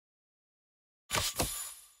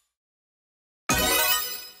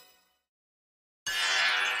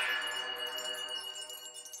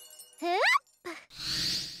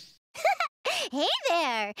Hey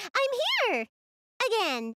there! I'm here!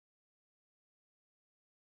 Again.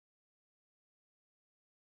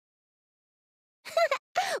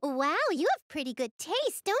 Wow, you have pretty good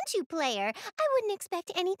taste, don't you, player? I wouldn't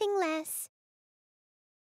expect anything less.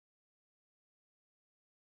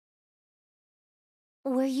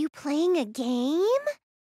 Were you playing a game?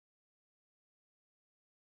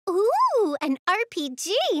 Ooh, an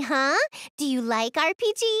RPG, huh? Do you like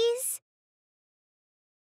RPGs?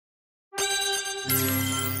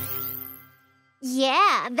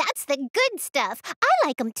 Yeah, that's the good stuff. I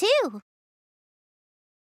like them too.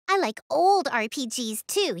 I like old RPGs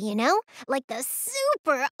too, you know? Like the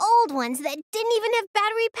super old ones that didn't even have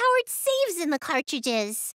battery-powered saves in the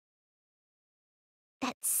cartridges.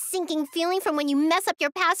 That sinking feeling from when you mess up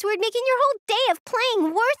your password, making your whole day of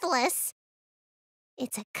playing worthless.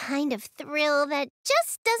 It's a kind of thrill that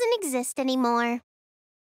just doesn't exist anymore.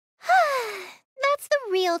 That's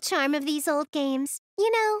the real charm of these old games,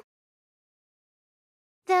 you know?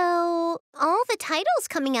 Though, all the titles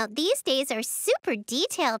coming out these days are super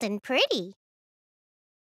detailed and pretty.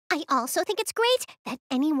 I also think it's great that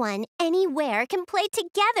anyone, anywhere can play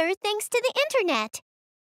together thanks to the internet.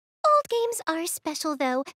 Old games are special,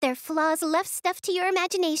 though. Their flaws left stuff to your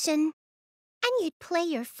imagination. And you'd play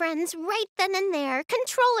your friends right then and there,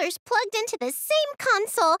 controllers plugged into the same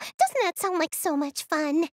console. Doesn't that sound like so much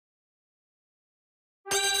fun?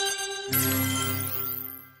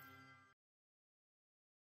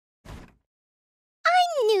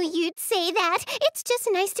 I knew you'd say that. It's just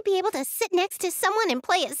nice to be able to sit next to someone and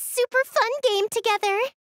play a super fun game together.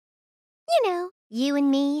 You know, you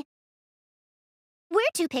and me. We're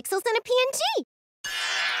 2 pixels and a PNG.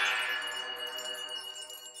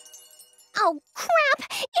 Oh, crap!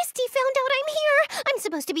 Isty found out I'm here! I'm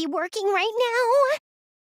supposed to be working right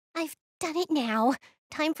now. I've done it now.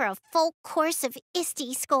 Time for a full course of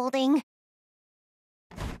Isty scolding.